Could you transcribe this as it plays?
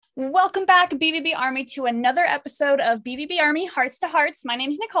Welcome back, BVB Army, to another episode of BVB Army Hearts to Hearts. My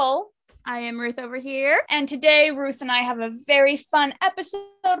name's Nicole. I am Ruth over here. And today, Ruth and I have a very fun episode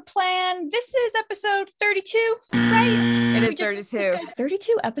planned. This is episode 32, right? It is 32.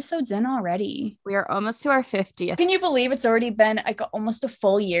 32 episodes in already. We are almost to our 50th. Can you believe it's already been like almost a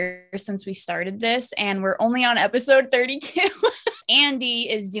full year since we started this, and we're only on episode 32? Andy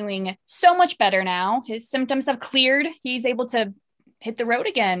is doing so much better now. His symptoms have cleared. He's able to hit the road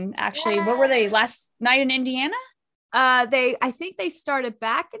again. Actually, What were they last night in Indiana? I think they started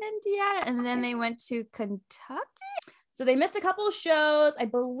back in Indiana and then they went to Kentucky. So they missed a couple of shows. I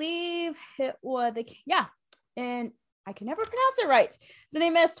believe it was and I can never pronounce it right. So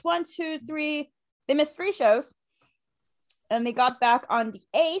they missed they missed 3 shows. And they got back on the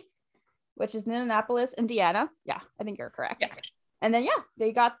 8th, which is in Indianapolis, Indiana. Yeah, I think you're correct. Yeah. And then,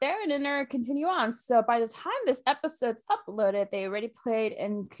 they got there and then they're continue on. So by the time this episode's uploaded, they already played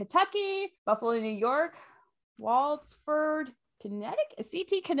in Kentucky, Buffalo, New York, Waldsford,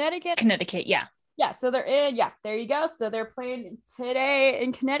 Connecticut, Connecticut, yeah. Yeah, so they're in, there you go. So they're playing today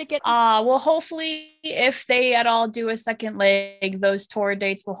in Connecticut. Well, hopefully, if they at all do a second leg, those tour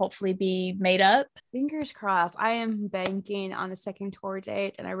dates will hopefully be made up. Fingers crossed. I am banking on a second tour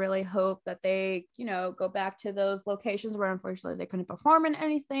date, and I really hope that they, go back to those locations where unfortunately they couldn't perform in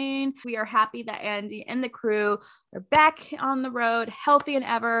anything. We are happy that Andy and the crew are back on the road, healthy and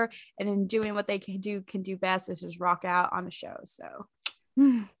ever, and in doing what they can do best is just rock out on the show. So.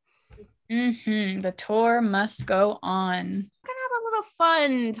 The tour must go on. We're gonna have a little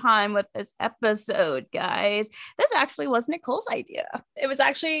fun time with this episode, guys. This actually was Nicole's idea. It was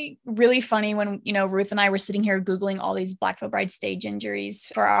actually really funny when, Ruth and I were sitting here Googling all these Black Veil Bride stage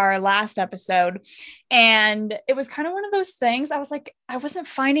injuries for our last episode. And it was kind of one of those things. I was like, I wasn't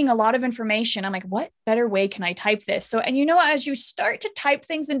finding a lot of information. I'm like, what better way can I type this? So, and as you start to type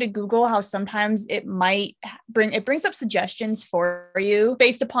things into Google, how sometimes it brings up suggestions for you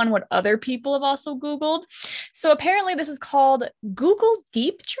based upon what other people have also Googled. So apparently this is called Google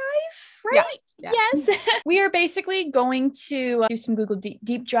Deep Drive, right? Yeah. Yes. We are basically going to do some Google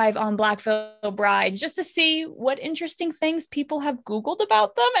deep drive on Black Veil Brides just to see what interesting things people have Googled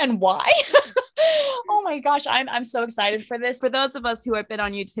about them and why. Oh my gosh, I'm so excited for this. For those of us who have been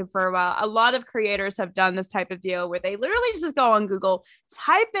on YouTube for a while, a lot of creators have done this type of deal where they literally just go on Google,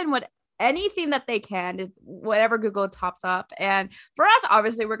 type in anything that they can, whatever Google tops up. And for us,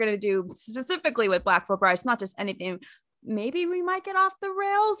 obviously, we're going to do specifically with Black Veil Brides, not just anything. Maybe we might get off the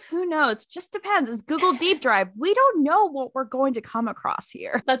rails. Who knows? Just depends. It's Google Deep Drive. We don't know what we're going to come across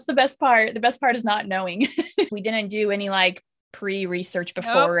here. That's the best part. The best part is not knowing. We didn't do any pre-research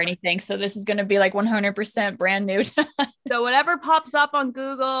before or anything. So this is going to be 100% brand new. So whatever pops up on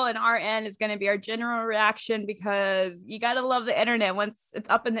Google and our end is going to be our general reaction, because you got to love the internet. Once it's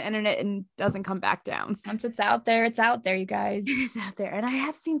up in the internet and doesn't come back down. Once it's out there, you guys. It's out there. And I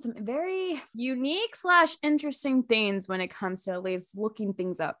have seen some very unique / interesting things when it comes to at least looking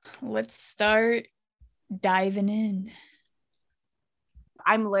things up. Let's start diving in.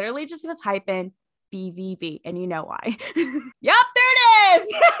 I'm literally just going to type in BVB, and you know why. Yep, there it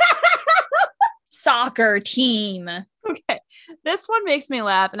is. Soccer team. Okay, this one makes me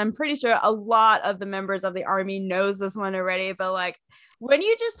laugh, and I'm pretty sure a lot of the members of the Army knows this one already, but when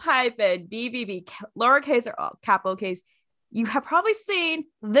you just type in BVB, lowercase or capital case, you have probably seen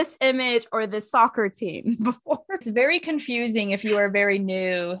this image or this soccer team before. It's very confusing if you are very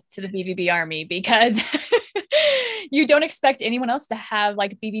new to the BVB Army, because you don't expect anyone else to have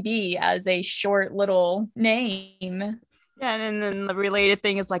BVB as a short little name. Yeah, and then the related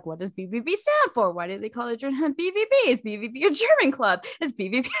thing is what does BVB stand for? Why do they call it BVB? Is BVB a German club? Is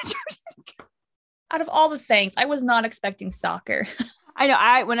BVB a German club? Out of all the things, I was not expecting soccer. I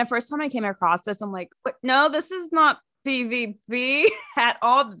know. When the first time I came across this, I'm like, no, this is not BVB at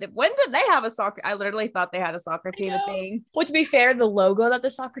all. When did they have a soccer? I literally thought they had a soccer team thing. Well, to be fair, the logo that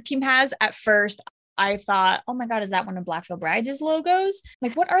the soccer team has, at first I thought, oh my God, is that one of Black Veil Brides' logos?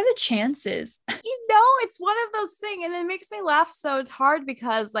 What are the chances? It's one of those things, and it makes me laugh so hard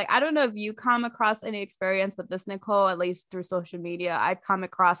because I don't know if you come across any experience with this, Nicole, at least through social media. I've come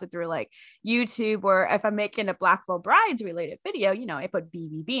across it through YouTube, where if I'm making a Black Veil Brides related video, I put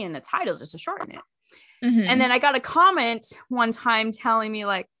BVB in the title just to shorten it. Mm-hmm. And then I got a comment one time telling me oh,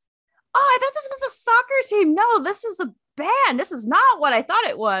 I thought this was a soccer team. No, this is a band. This is not what I thought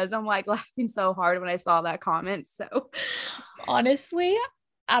it was. I'm laughing so hard when I saw that comment. So honestly,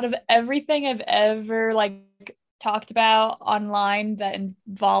 out of everything I've ever talked about online that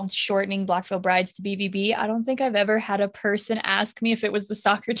involved shortening Black Veil Brides to BVB, I don't think I've ever had a person ask me if it was the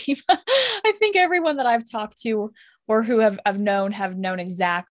soccer team. I think everyone that I've talked to or who have known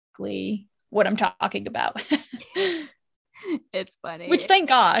exactly exactly what I'm talking about. It's funny. Which, thank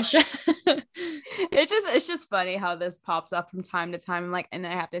gosh. It's just funny how this pops up from time to time. I'm like, and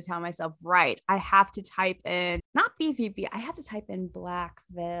I have to tell myself, right, I have to type in not BVB, I have to type in Black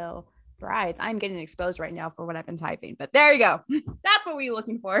Veil Brides. I'm getting exposed right now for what I've been typing, but there you go. That's what we're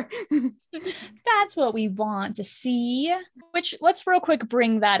looking for. That's what we want to see. Which, let's real quick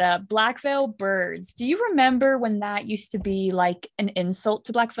bring that up. Black Veil Birds. Do you remember when that used to be like an insult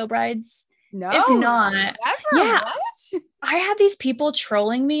to Black Veil Brides? No, if not, never. yeah, What? I had these people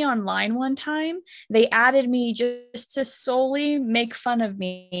trolling me online one time. They added me just to solely make fun of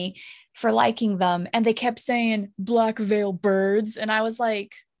me for liking them. And they kept saying Black Veil Birds. And I was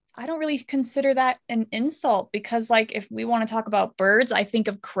like, I don't really consider that an insult because, like, if we want to talk about birds, I think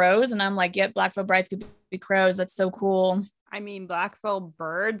of crows. And I'm like, yep, Black Veil Brides could be crows. That's so cool. I mean, Black Veil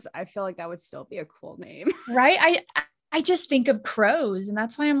Birds, I feel like that would still be a cool name. Right? I just think of crows, and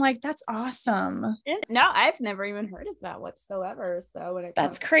that's why I'm like, that's awesome. No, I've never even heard of that whatsoever. So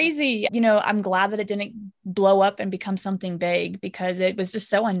that's crazy. You know, I'm glad that it didn't blow up and become something big because it was just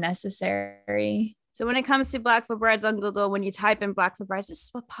so unnecessary. So when it comes to Black Veil Brides on Google, when you type in Black Veil Brides, this is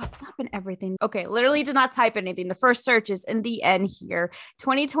what pops up and everything. Okay, literally did not type anything. The first search is in the end here.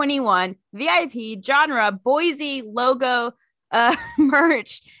 2021, VIP, genre, Boise, logo,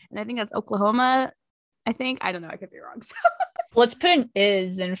 merch. And I think that's Oklahoma. I don't know. I could be wrong. So let's put an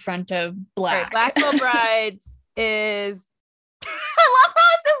is in front of Black. Right, Black Veil Brides is. I love how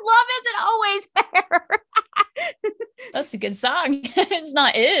it says love isn't always fair. That's a good song. It's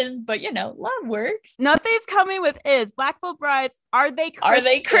not is, but you know, love works. Nothing's coming with is. Black Veil Brides, are they Christian? Are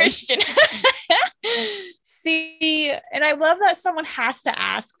they Christian? See, and I love that someone has to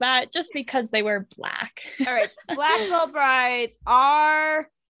ask that just because they wear black. All right, Black Veil Brides are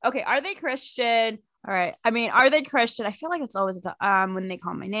they Christian? All right. I mean, are they Christian? I feel like it's always when they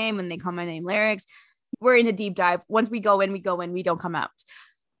call my name, lyrics. We're in a deep dive. Once we go in, we don't come out.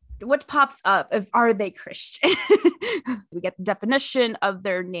 What pops up are they Christian? We get the definition of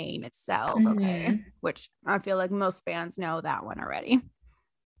their name itself. Okay. Which I feel like most fans know that one already.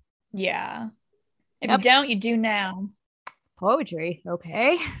 Yeah. If you don't, you do now. Poetry.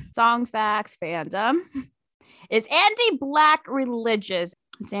 Okay. Song facts, fandom. Is Andy Black religious?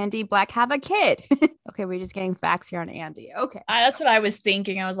 Does Andy Black have a kid? Okay, we're just getting facts here on Andy. Okay. That's what I was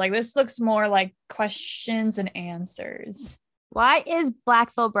thinking. I was like, this looks more like questions and answers. Why is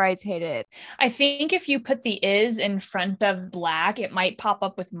Black Veil Brides hated? I think if you put the is in front of Black, it might pop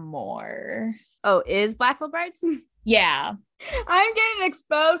up with more. Oh, is Black Veil Brides? Yeah. I'm getting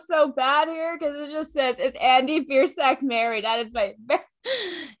exposed so bad here because it just says, is Andy Biersack married? That is my...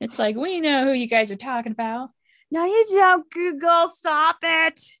 It's like, we know who you guys are talking about. No, you don't, Google. Stop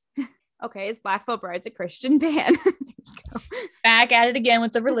it. Okay, is Black Veil Brides a Christian band? There you go. Back at it again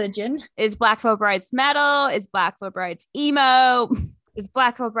with the religion. Is Black Veil Brides metal? Is Black Veil Brides emo? Is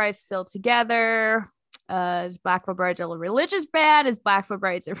Black Veil Brides still together? Is Black Veil Brides a religious band? Is Black Veil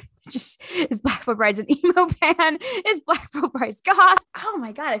Brides is Black Veil Brides an emo band? Is Black Veil Brides goth? Oh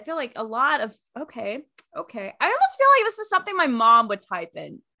my God, I feel like a lot of, okay. I almost feel like this is something my mom would type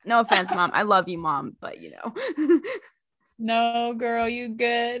in. No offense, Mom. I love you, Mom, but you know. No, girl, you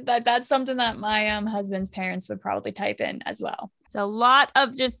good. That's something that my husband's parents would probably type in as well. It's a lot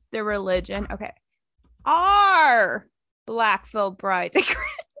of just the religion. Okay. Are Black Veil Brides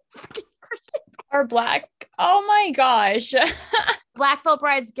are Black? Oh my gosh. Black Veil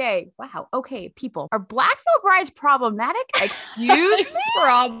Brides gay? Wow. Okay, people. Are Black Veil Brides problematic? Excuse me?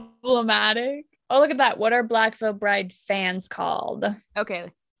 Problematic. Oh, look at that. What are Black Veil Bride fans called?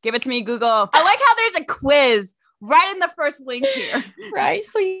 Okay. Give it to me, Google. I like how there's a quiz right in the first link here. Right?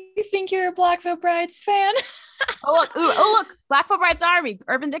 So you think you're a Black Veil Brides fan? Oh, look. Black Veil Brides Army,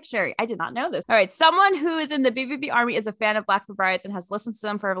 Urban Dictionary. I did not know this. All right. Someone who is in the BVB Army is a fan of Black Veil Brides and has listened to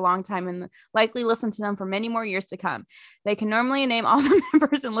them for a long time and likely listened to them for many more years to come. They can normally name all the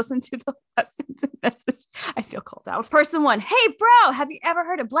members and listen to the lessons and message. I feel called out. Person 1. Hey, bro, have you ever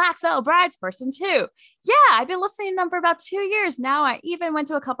heard of Black Veil Brides? Person 2. Yeah, I've been listening to them for about 2 years now. I even went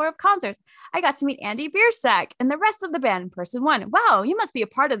to a couple of concerts. I got to meet Andy Biersack and the rest of the band. Person 1. Wow, you must be a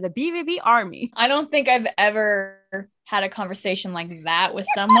part of the BVB Army. I don't think I've ever had a conversation like that with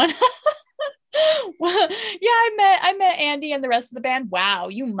someone. Well, yeah, I met Andy and the rest of the band. Wow,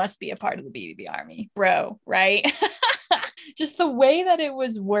 you must be a part of the BVB Army, bro, right? Just the way that it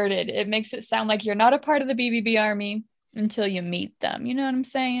was worded, it makes it sound like you're not a part of the BVB Army until you meet them. You know what I'm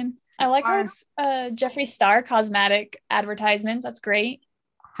saying? I like how it's Jeffree Star cosmetic advertisements. That's great.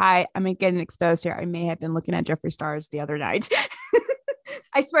 Hi, I'm getting exposed here. I may have been looking at Jeffree Star's the other night.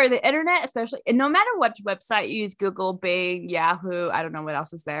 I swear the internet, especially, and no matter what website you use, Google, Bing, Yahoo, I don't know what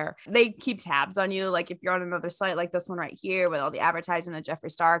else is there. They keep tabs on you. Like if you're on another site like this one right here with all the advertising of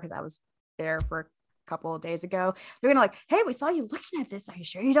Jeffree Star, because I was there for a couple of days ago, they're gonna like, hey, we saw you looking at this. Are you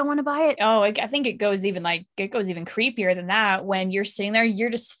sure you don't want to buy it? Oh, I think it goes even creepier than that. When you're sitting there, you're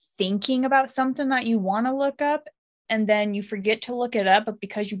just thinking about something that you want to look up, and then you forget to look it up, but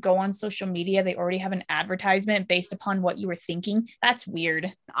because you go on social media, they already have an advertisement based upon what you were thinking. That's weird.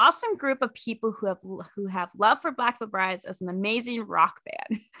 An awesome group of people who have love for Black Veil Brides as an amazing rock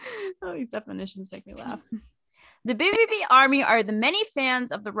band. Oh, these definitions make me laugh. The BVB Army are the many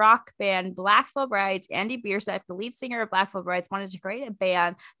fans of the rock band Black Veil Brides. Andy Bierstadt, the lead singer of Black Veil Brides, wanted to create a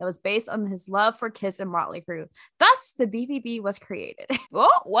band that was based on his love for Kiss and Motley Crue. Thus, the BVB was created.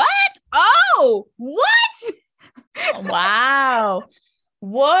 Oh, what? Oh, what? Wow.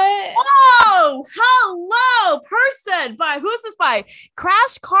 What? Oh, hello, person. By who's this by?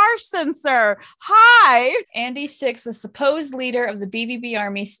 Crash Carson, sir. Hi. Andy Six, the supposed leader of the BVB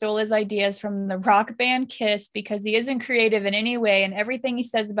Army, stole his ideas from the rock band Kiss because he isn't creative in any way, and everything he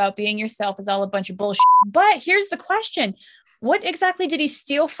says about being yourself is all a bunch of bullshit. But here's the question. What exactly did he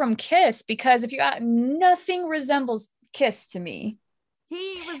steal from Kiss? Because if you got nothing resembles Kiss to me.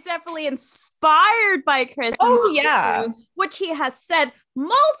 He was definitely inspired by Chris. Oh, yeah. Which he has said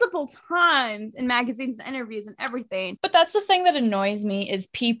multiple times in magazines and interviews and everything. But that's the thing that annoys me is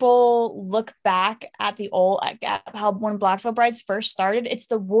people look back at how when Black Veil Brides first started, it's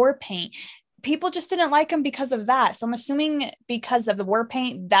the war paint. People just didn't like him because of that. So I'm assuming because of the war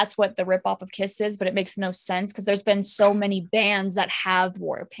paint, that's what the ripoff of Kiss is, but it makes no sense because there's been so many bands that have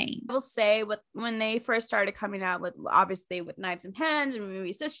war paint. I will say when they first started coming out with, obviously with Knives and Pens and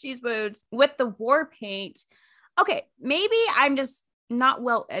maybe Stitch These Boots, with the war paint, okay, maybe I'm just not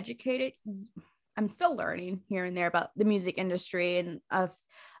well educated. I'm still learning here and there about the music industry and of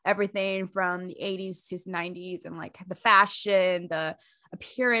everything from the 80s to 90s and like the fashion, the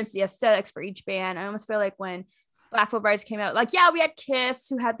appearance, the aesthetics for each band. I almost feel like when Black Veil Brides came out, like, yeah, we had Kiss,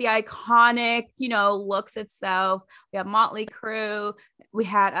 who had the iconic, looks itself. We had Motley Crue. We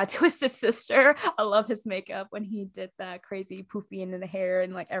had Twisted Sister. I love his makeup when he did that crazy poofy into the hair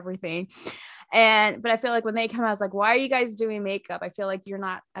and like everything. But I feel like when they come out, it's like, why are you guys doing makeup? I feel like you're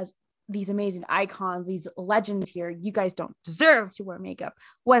not as these amazing icons, these legends here. You guys don't deserve to wear makeup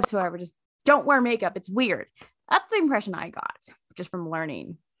whatsoever. Just don't wear makeup. It's weird. That's the impression I got just from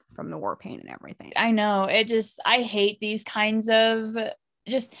learning from the war paint and everything. I know. I hate these kinds of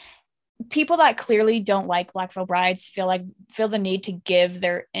just people that clearly don't like Black Veil Brides feel the need to give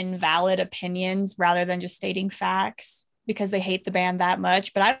their invalid opinions rather than just stating facts because they hate the band that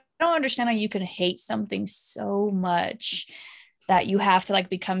much. But I don't understand how you can hate something so much that you have to like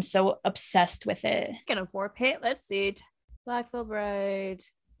become so obsessed with it. Gonna war paint. Let's see. Black Veil Bride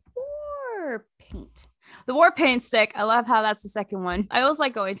war paint. The war paint stick. I love how that's the second one. I always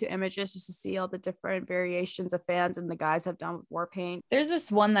like going to images just to see all the different variations of fans and the guys have done with war paint. There's this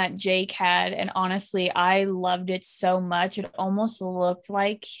one that Jake had, and honestly, I loved it so much. It almost looked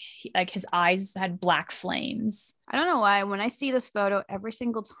like his eyes had black flames. I don't know why. When I see this photo every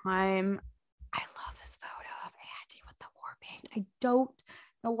single time, I love this photo of Andy with the war paint. I don't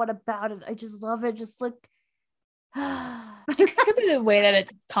know what about it. I just love it. Just look. It could be the way that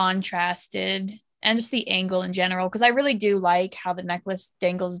it's contrasted. And just the angle in general, because I really do like how the necklace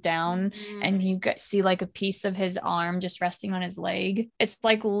dangles down and you see like a piece of his arm just resting on his leg. It's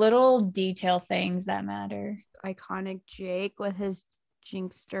like little detail things that matter. Iconic Jake with his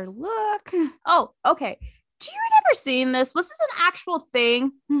Jinkster look. Oh, okay. Do you remember seeing this? Was this an actual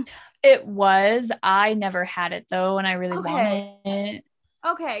thing? It was. I never had it though, and I really wanted it.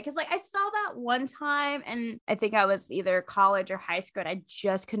 Okay, because like I saw that one time and I think I was either college or high school and I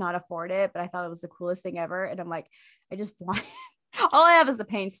just could not afford it, but I thought it was the coolest thing ever. And I'm like, I just want it. All I have is a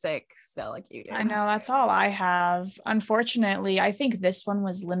paint stick. So like you do. I know, that's all I have. Unfortunately, I think this one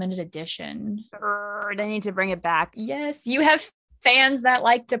was limited edition. They need to bring it back. Yes, you have fans that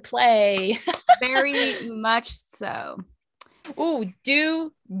like to play. Very much so. Ooh,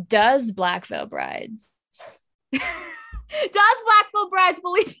 does Black Veil Brides? Does Black Veil Brides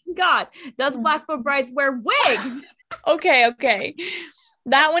believe in God? Does Black Veil Brides wear wigs? Okay.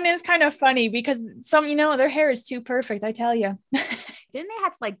 That one is kind of funny because their hair is too perfect, I tell you. Didn't they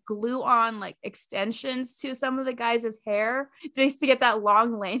have to like glue on like extensions to some of the guys' hair just to get that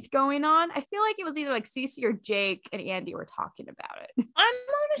long length going on? I feel like it was either like Cece or Jake and Andy were talking about it. I'm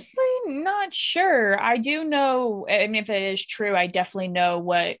honestly not sure. I do know, I mean, if it is true, I definitely know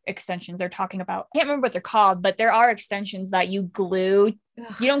what extensions they're talking about. I can't remember what they're called, but there are extensions that you glue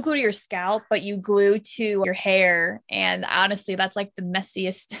You don't glue to your scalp, but you glue to your hair. And honestly, that's like the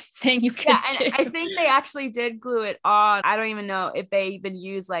messiest thing you can do. I think they actually did glue it on. I don't even know if they even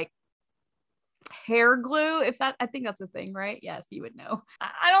use like hair glue. I think that's a thing, right? Yes, you would know.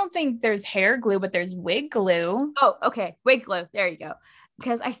 I don't think there's hair glue, but there's wig glue. Oh, okay. Wig glue. There you go.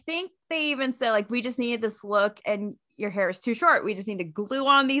 Because I think they even said like, we just needed this look and your hair is too short. We just need to glue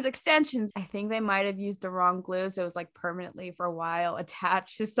on these extensions. I think they might have used the wrong glue. So it was like permanently for a while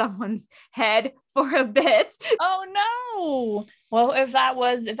attached to someone's head for a bit. Oh no. Well, if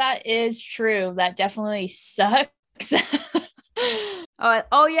that is true, that definitely sucks.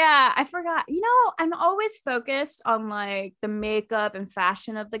 Oh yeah, I forgot. You know, I'm always focused on like the makeup and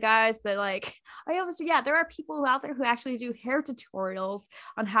fashion of the guys, but like there are people out there who actually do hair tutorials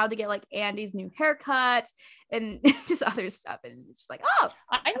on how to get like Andy's new haircut and just other stuff. And it's just like, oh,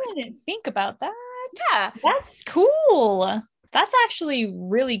 I didn't think about that. Yeah, that's cool. That's actually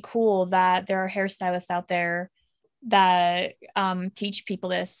really cool that there are hairstylists out there that teach people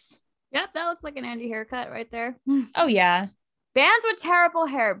this. Yep, that looks like an Andy haircut right there. Oh yeah. Bands with terrible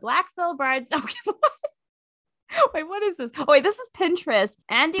hair. Black Phil brides. Okay. Wait, what is this? Oh, wait, this is Pinterest.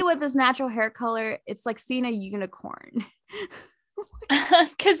 Andy with his natural hair color. It's like seeing a unicorn.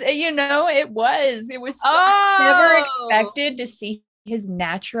 Because, it was never expected to see his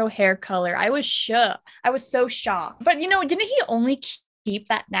natural hair color. I was shook. I was so shocked. But, didn't he only keep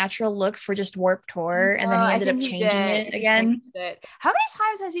that natural look for just Warped Tour, and then he ended up changing it again? How many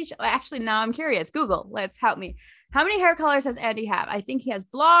times has he actually? Now I'm curious. Google, let's help me. How many hair colors has Andy have? I think he has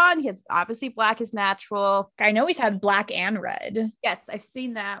blonde. He has obviously black is natural. I know he's had black and red. Yes, I've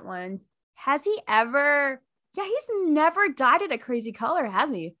seen that one. Has he ever? Yeah, he's never dyed it a crazy color,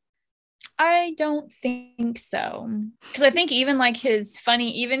 has he? I don't think so. Because I think even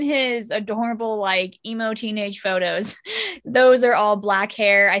his adorable like emo teenage photos, those are all black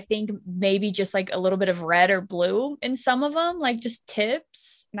hair. I think maybe just like a little bit of red or blue in some of them, like just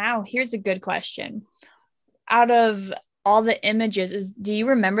tips. Now, here's a good question. Out of all the images, do you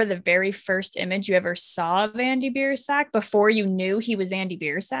remember the very first image you ever saw of Andy Biersack before you knew he was Andy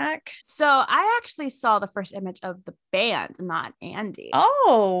Biersack? So I actually saw the first image of the band, not Andy.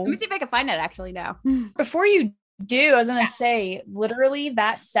 Oh. Let me see if I can find that actually now. Before you do, I was going to say, literally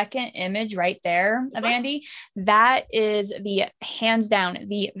that second image right there of Andy, that is the hands down,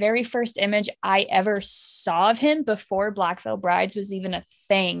 the very first image I ever saw of him before Black Veil Brides was even a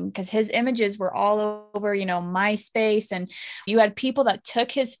thing, because his images were all over, MySpace, and you had people that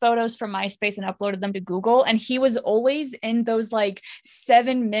took his photos from MySpace and uploaded them to Google, and he was always in those like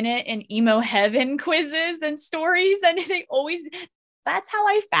 7-minute and emo heaven quizzes and stories, and that's how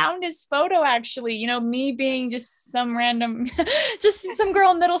I found his photo, actually. Me being just some random, just some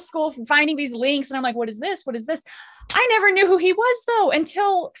girl in middle school finding these links. And I'm like, what is this? What is this? I never knew who he was, though,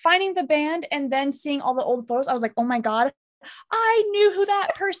 until finding the band and then seeing all the old photos. I was like, oh my God, I knew who that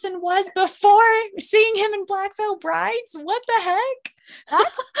person was before seeing him in Black Veil Brides. What the heck?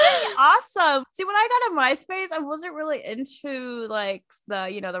 That's pretty awesome. See, when I got on MySpace, I wasn't really into like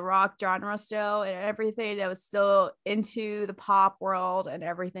the rock genre still and everything. I was still into the pop world and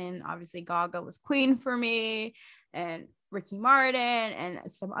everything. Obviously, Gaga was queen for me, and Ricky Martin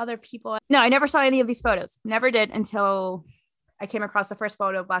and some other people. No, I never saw any of these photos. Never did until I came across the first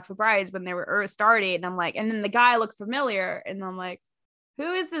photo of Black Veil Brides when they were starting. And I'm like, and then the guy looked familiar. And I'm like,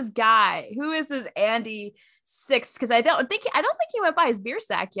 who is this guy? Who is this Andy Six? Because I don't think he went by his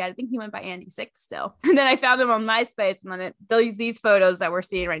Biersack yet. I think he went by Andy Six still. And then I found him on MySpace, and then these photos that we're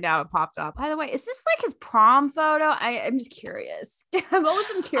seeing right now have popped up. By the way, is this like his prom photo? I'm just curious. I've always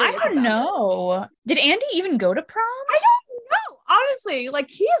been curious. I don't know. Did Andy even go to prom? I don't know. Honestly, like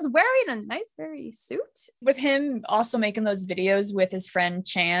he is wearing a nice, very suit. With him also making those videos with his friend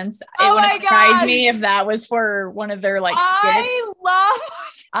Chance, it wouldn't surprise me if that was for one of their like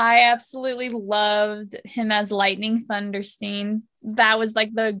skits. I absolutely loved him as Lightning Thunderstein. That was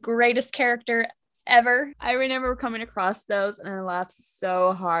like the greatest character ever. I remember coming across those and I laughed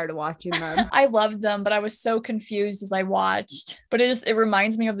so hard watching them. I loved them, but I was so confused as I watched. But it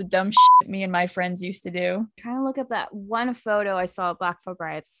reminds me of the dumb shit me and my friends used to do. I'm trying to look up that one photo I saw of Black Veil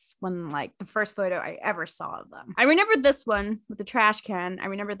Brides, when like the first photo I ever saw of them. I remember this one with the trash can. I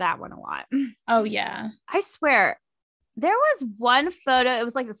remember that one a lot. Oh yeah. I swear there was one photo. It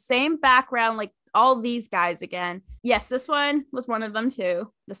was like the same background, like all these guys again. Yes, this one was one of them too.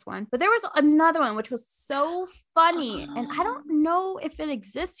 This one. But there was another one which was so funny. And I don't know if it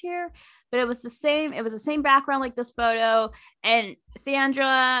exists here, but it was the same background like this photo. And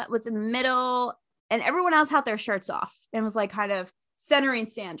Sandra was in the middle and everyone else had their shirts off and was like kind of centering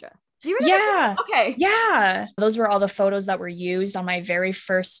Sandra. Do you remember? Yeah. Okay. Yeah. Those were all the photos that were used on my very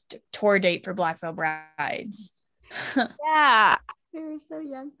first tour date for Black Veil Brides. Yeah. They were so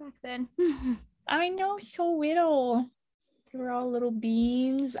young back then. I know, so little. They were all little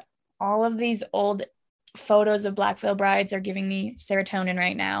beans. All of these old photos of Black Veil Brides are giving me serotonin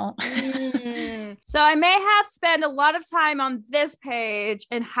right now. So I may have spent a lot of time on this page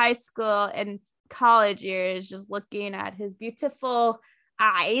in high school and college years just looking at his beautiful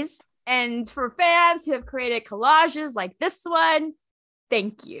eyes. And for fans who have created collages like this one,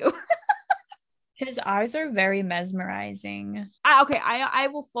 thank you. His eyes are very mesmerizing. I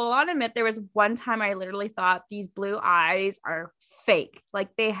will full on admit there was one time I literally thought these blue eyes are fake.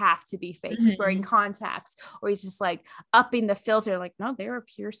 Like they have to be fake. He's wearing contacts or he's just like upping the filter. Like, no, they're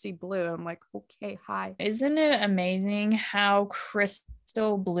piercy blue. I'm like, okay, hi. Isn't it amazing how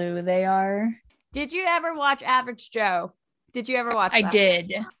crystal blue they are? Did you ever watch Average Joe? Did you ever watch that? I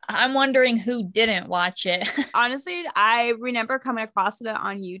did. I'm wondering who didn't watch it. Honestly, I remember coming across it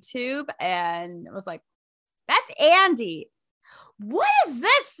on YouTube and was like, that's Andy. What is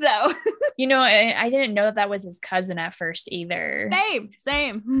this though? You know, I didn't know that was his cousin at first either.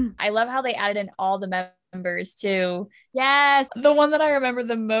 Same. I love how they added in all the members too. Yes. The one that I remember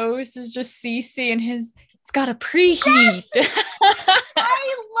the most is just Cece and it's got a preheat. Yes!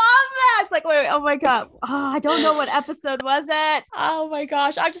 I love that. It's like, wait, oh my God. Oh, I don't know what episode was it. Oh my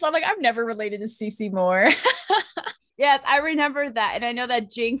gosh. I'm like, I've never related to Cece more. Yes, I remember that. And I know that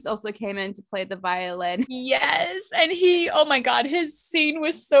Jinx also came in to play the violin. Yes. And oh my God, his scene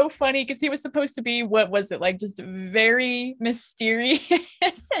was so funny because he was supposed to be, what was it, like just very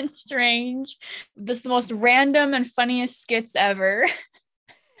mysterious and strange. This is the most random and funniest skits ever.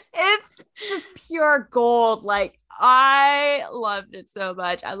 It's just pure gold. Like, I loved it so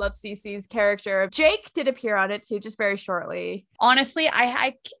much. I love Cece's character. Jake did appear on it too, just very shortly. Honestly,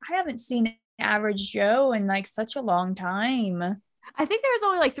 I haven't seen Average Joe in like such a long time. I think there was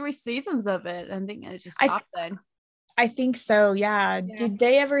only like 3 seasons of it. I think it just stopped then. I think so. Yeah. Did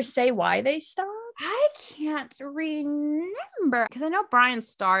they ever say why they stopped? I can't remember because I know Brian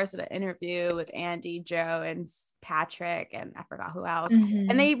stars at an interview with Andy, Joe, and Patrick, and I forgot who else.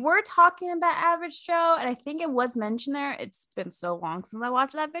 And they were talking about Average Joe, and I think it was mentioned there. It's been so long since I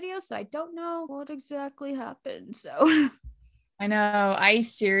watched that video, so I don't know what exactly happened. So I know. I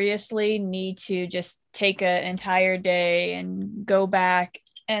seriously need to just take an entire day and go back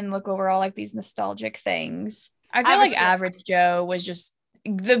and look over all like these nostalgic things. I feel like Average Joe was just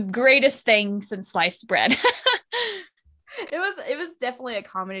the greatest thing since sliced bread. It was definitely a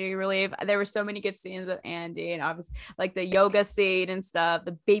comedy relief. There were so many good scenes with Andy, and obviously like the yoga scene and stuff,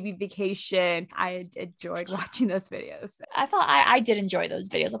 the baby vacation. I enjoyed watching those videos. I thought I did enjoy those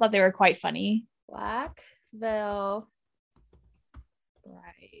videos. I thought they were quite funny. Black Veil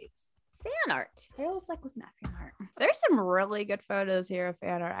Right. Fan art. I always like looking at fan art. There's some really good photos here of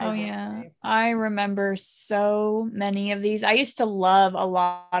fan art. Oh yeah. I remember so many of these. I used to love a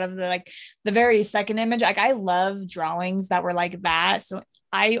lot of the very second image. Like I love drawings that were like that. So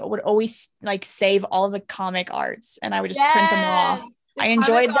I would always like save all the comic arts and I would just print them off. I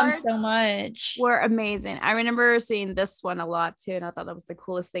enjoyed them so much. Were amazing. I remember seeing this one a lot too, and I thought that was the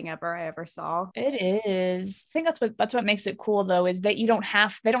coolest thing I ever saw. It is. I think that's what makes it cool though, is that they don't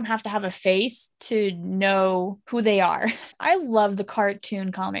have to have a face to know who they are. I love the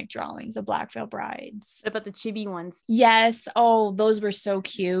cartoon comic drawings of Black Veil Brides. What about the chibi ones? Yes. Oh, those were so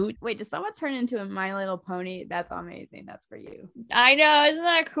cute. Wait, did someone turn into a My Little Pony? That's amazing. That's for you. I know. Isn't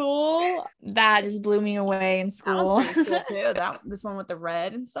that cool? That just blew me away in school. That was pretty cool too. This one with the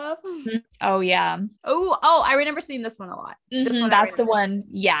red and stuff. Oh yeah. Oh, I remember seeing this one a lot. This one that's the one.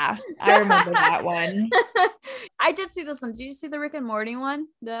 Yeah, I remember that one. I did see this one. Did you see the Rick and Morty one?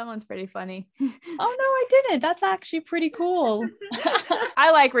 That one's pretty funny. Oh no, I didn't. That's actually pretty cool.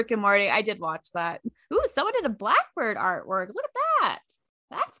 I like Rick and Morty. I did watch that. Ooh, someone did a Blackbird artwork. Look at that.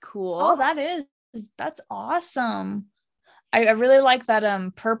 That's cool. Oh, that's awesome. I really like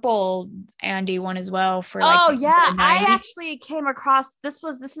that purple Andy one as well for like. Oh yeah, I actually came across this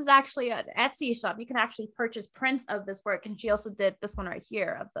is actually an Etsy shop. You can actually purchase prints of this work, and she also did this one right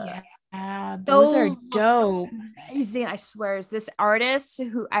here of the. Yeah, those are dope. Amazing, I swear. This artist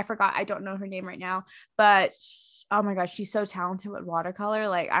who I forgot, I don't know her name right now, but oh my gosh, she's so talented with watercolor.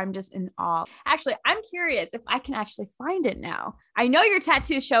 Like I'm just in awe. Actually, I'm curious if I can actually find it now. I know your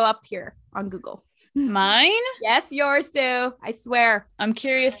tattoos show up here on Google. Mine? Yes, yours do. I swear. I'm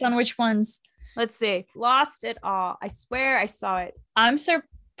curious on which ones. Let's see. Lost it all. I swear I saw it. I'm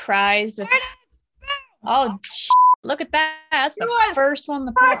surprised with. Oh, look at that. That's the first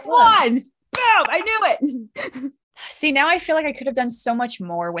one. First one. Boom. I knew it. See, now I feel like I could have done so much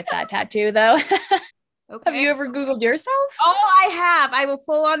more with that tattoo, though. Okay. Have you ever Googled yourself? Oh, I have. I will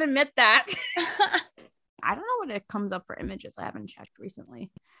full on admit that. I don't know what it comes up for images. I haven't checked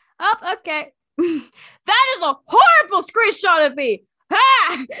recently. Oh, okay. That is a horrible screenshot of me.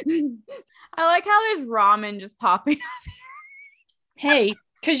 Ah! I like how there's ramen just popping up. Hey,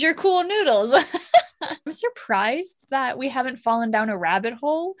 because you're cool noodles. I'm surprised that we haven't fallen down a rabbit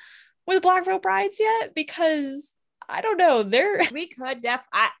hole with Black Veil Brides yet, because I don't know. We could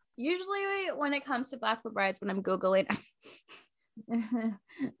usually when it comes to Black Veil Brides, when I'm Googling,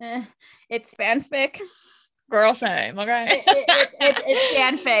 it's fanfic. Girl, same. Okay. It's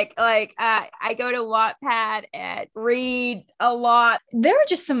fanfic. Like I go to Wattpad and read a lot. There are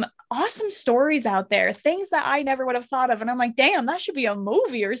just some awesome stories out there, things that I never would have thought of. And I'm like, damn, that should be a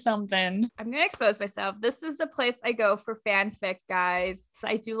movie or something. I'm gonna expose myself. This is the place I go for fanfic, guys.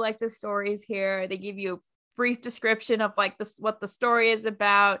 I do like the stories here. They give you a brief description of like this, what the story is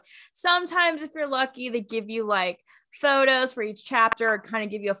about. Sometimes if you're lucky, they give you like photos for each chapter, or kind of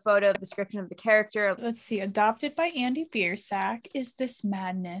give you a photo description of the character. Let's see. Adopted by Andy Biersack. Is This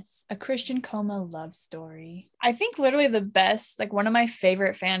Madness? A Christian Coma love story. I think literally the best, like one of my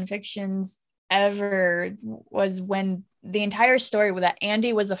favorite fan fictions ever was when the entire story was that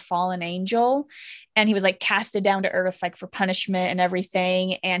Andy was a fallen angel and he was like casted down to earth like for punishment and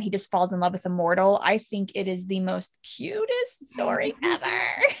everything, and he just falls in love with a mortal. I think it is the most cutest story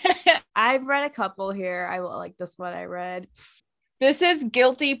ever. I've read a couple here. I like this one I read. This is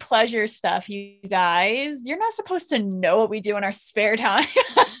guilty pleasure stuff, you guys. You're not supposed to know what we do in our spare time.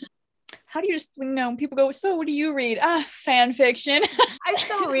 How do you just, people go, so what do you read? Fan fiction. I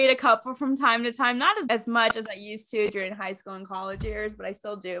still read a couple from time to time, not as much as I used to during high school and college years, but I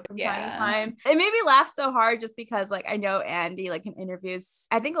still do from time to time. It made me laugh so hard just because like I know Andy, like in interviews,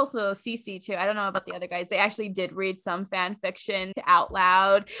 I think also Cece too, I don't know about the other guys, they actually did read some fan fiction out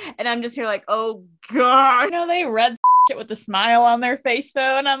loud, and I'm just here like, oh god. They read shit with a smile on their face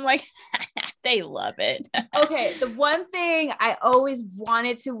though, and I'm like, they love it. Okay, the one thing I always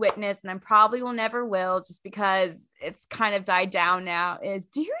wanted to witness, and I probably will never will just because it's kind of died down now, is,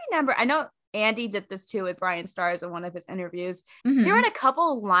 do you remember, I know Andy did this too with Brian Stars in one of his interviews. Mm-hmm. There were a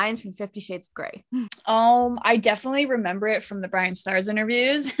couple of lines from 50 Shades of Grey. I definitely remember it from the Brian Stars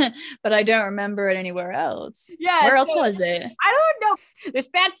interviews, but I don't remember it anywhere else. Yeah. Where else was it? I don't know. There's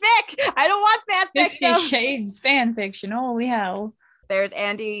fanfic. I don't want fanfic. 50 Shades fan fiction. Holy hell. There's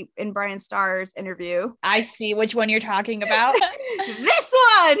Andy in Brian Starr's interview. I see which one you're talking about. This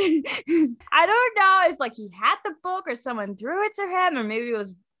one. I don't know if like he had the book or someone threw it to him, or maybe it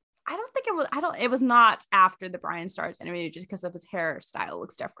was, it was not after the Brian Starr's interview just because of his hairstyle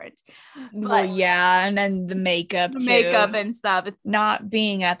looks different. But well, yeah, and then the makeup and stuff. Not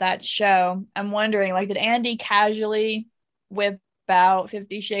being at that show, I'm wondering, like, did Andy casually whip out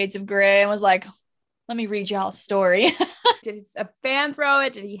 50 Shades of Grey and was like, let me read y'all's story? Did a fan throw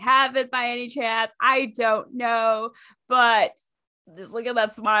it? Did he have it by any chance? I don't know, but just look at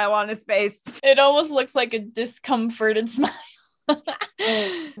that smile on his face. It almost looks like a discomforted smile.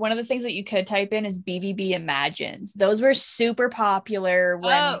 One of the things that you could type in is BVB Imagines. Those were super popular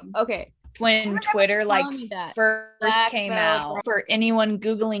when Twitter like first came out. For anyone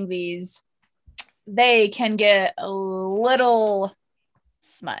Googling these, they can get a little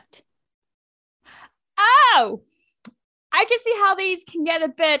smut. Oh, I can see how these can get a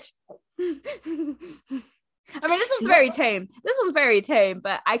bit. I mean, this one's very tame.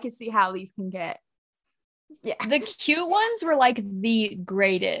 But I can see how these can get. Yeah. The cute ones were like the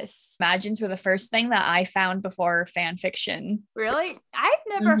greatest. Imagines were the first thing that I found before fan fiction. Really?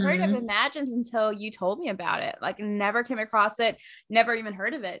 I've never heard of Imagines until you told me about it. Like, never came across it, never even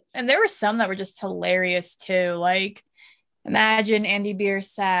heard of it. And there were some that were just hilarious too. Like, imagine Andy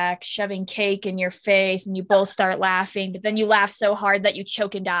Biersack shoving cake in your face and you both start laughing, but then you laugh so hard that you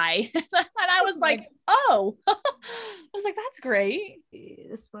choke and die. And I was like, oh, I was like, that's great.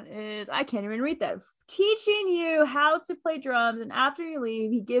 This one is, I can't even read that. Teaching you how to play drums, and after you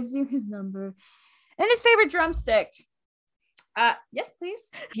leave, he gives you his number and his favorite drumstick. Yes, please.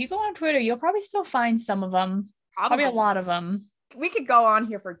 If you go on Twitter, you'll probably still find some of them. Probably a lot of them. We could go on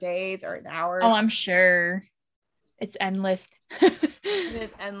here for days or hours. Oh, I'm sure. It's endless. It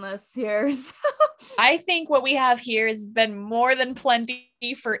is endless here. I think what we have here has been more than plenty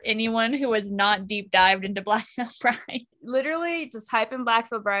for anyone who has not deep dived into Black Veil Bride. Literally just type in Black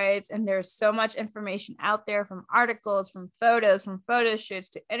Veil Brides and there's so much information out there, from articles, from photo shoots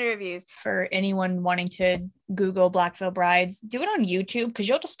to interviews. For anyone wanting to Google Black Veil Brides, do it on YouTube, because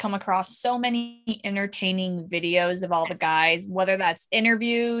you'll just come across so many entertaining videos of all the guys, whether that's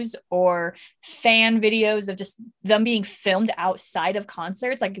interviews or fan videos of just them being filmed outside of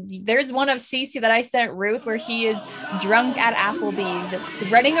concerts. Like there's one of Cece that I sent Ruth where he is drunk at Applebee's,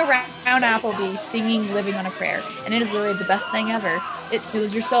 running around Applebee's singing Living on a Prayer, and it is literally the best thing ever. It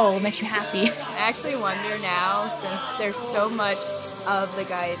soothes your soul, it makes you happy. I actually wonder now, since there's so much of the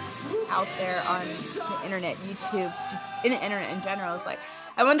guys out there on the internet, YouTube, just in the internet in general, it's like,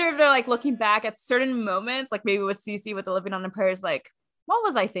 I wonder if they're like looking back at certain moments, like maybe with Cece with the Living on a Prayer, is like, what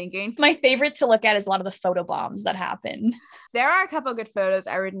was I thinking? My favorite to look at is a lot of the photo bombs that happen. There are a couple of good photos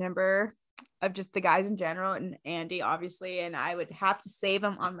I remember of just the guys in general, and Andy obviously, and I would have to save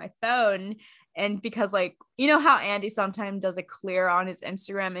them on my phone. And because, like, you know how Andy sometimes does a clear on his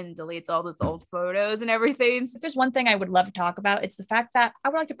Instagram and deletes all those old photos and everything. If there's one thing I would love to talk about, it's the fact that I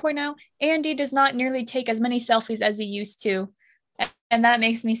would like to point out Andy does not nearly take as many selfies as he used to, and that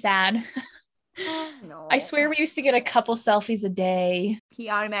makes me sad. No. I swear we used to get a couple selfies a day. He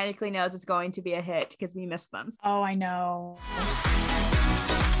automatically knows it's going to be a hit because we miss them. Oh, I know.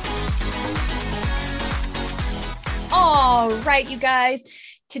 All right, you guys.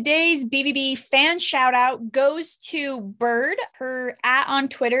 Today's BVB fan shout out goes to Bird. Her @ on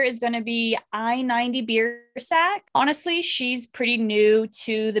Twitter is going to be I90 Beer Sack. Honestly, she's pretty new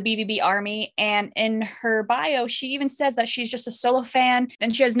to the BVB Army, and in her bio, she even says that she's just a solo fan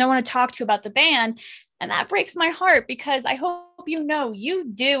and she has no one to talk to about the band. And that breaks my heart, because I hope you know you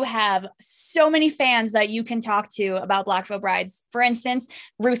do have so many fans that you can talk to about Black Veil Brides. For instance,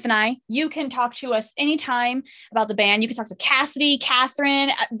 Ruth and you can talk to us anytime about the band. You can talk to Cassidy, Catherine.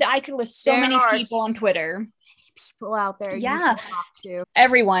 I could list so many people on Twitter. People out there yeah, you can talk to.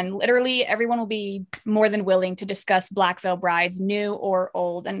 Everyone, literally everyone will be more than willing to discuss Black Veil Brides, new or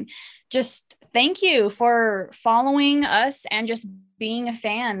old. And just thank you for following us and just being a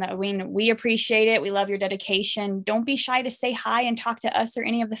fan. I mean, we appreciate it. We love your dedication. Don't be shy to say hi and talk to us or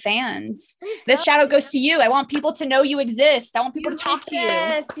any of the fans. This shout out goes to you. I want people to know you exist. I want people to talk to you.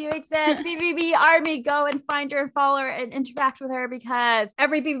 You exist. BVB Army, go and find her and follow her and interact with her, because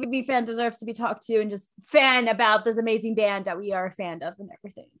every BVB fan deserves to be talked to and just fan about this amazing band that we are a fan of and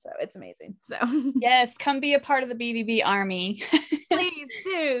everything. So it's amazing. So yes, come be a part of the BVB Army. Please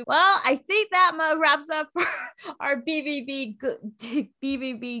do. Well, I think that wraps up for our BVB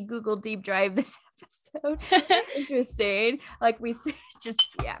Google Deep Drive this episode. Interesting. Like we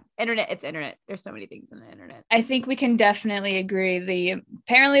just, yeah, internet, it's internet. There's so many things on the internet. I think we can definitely agree.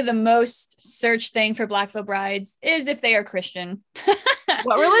 Apparently the most searched thing for Black Veil Brides is if they are Christian.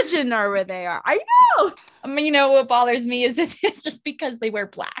 What religion are where they are? I know. I mean, you know, what bothers me is it's just because they wear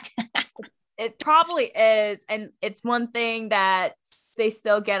black. It probably is. And it's one thing that they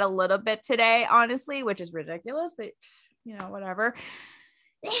still get a little bit today, honestly, which is ridiculous, but you know, whatever.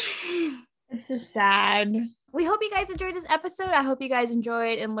 It's just sad. We hope you guys enjoyed this episode. I hope you guys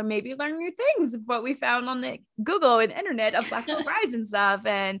enjoyed and maybe learn new things of what we found on the Google and internet of Black Veil Brides and stuff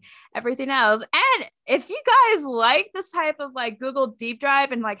and everything else. And if you guys like this type of like Google deep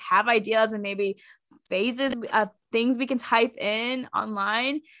dive and like have ideas and maybe phases of things we can type in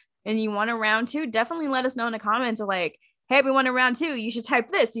online and you want a round two, definitely let us know in the comments of like, hey, we want a round two. You should type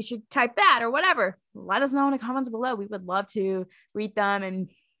this. You should type that or whatever. Let us know in the comments below. We would love to read them, and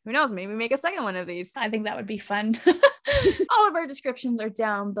who knows, maybe make a second one of these. I think that would be fun. All of our descriptions are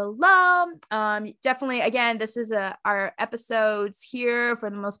down below. Definitely, again, this is our episodes here for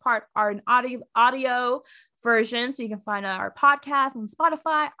the most part are an audio version, so you can find our podcast on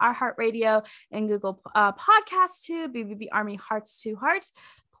Spotify, iHeartRadio, and Google Podcasts too. BVB Army Hearts to Hearts.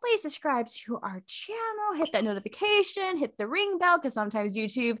 Please subscribe to our channel, hit that notification, hit the ring bell, because sometimes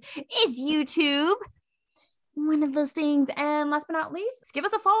YouTube is YouTube. One of those things. And last but not least, give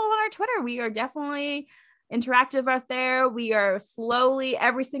us a follow on our Twitter. We are definitely interactive out there. We are slowly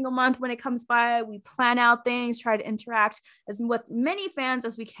every single month when it comes by, we plan out things, try to interact with many fans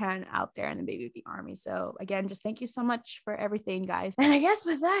as we can out there in the BVB Army. So again, just thank you so much for everything, guys. And I guess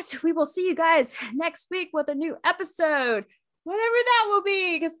with that, we will see you guys next week with a new episode. Whatever that will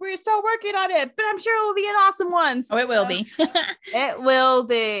be, because we're still working on it, but I'm sure it will be an awesome one. Oh, it will be. It will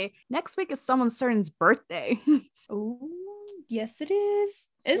be. Next week is someone certain's birthday. Oh, yes, it is.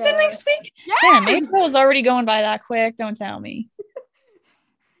 Is Yeah. it next week? Yeah. Damn, April is already going by that quick. Don't tell me.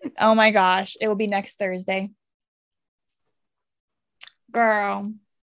 Oh my gosh, it will be next Thursday. Girl.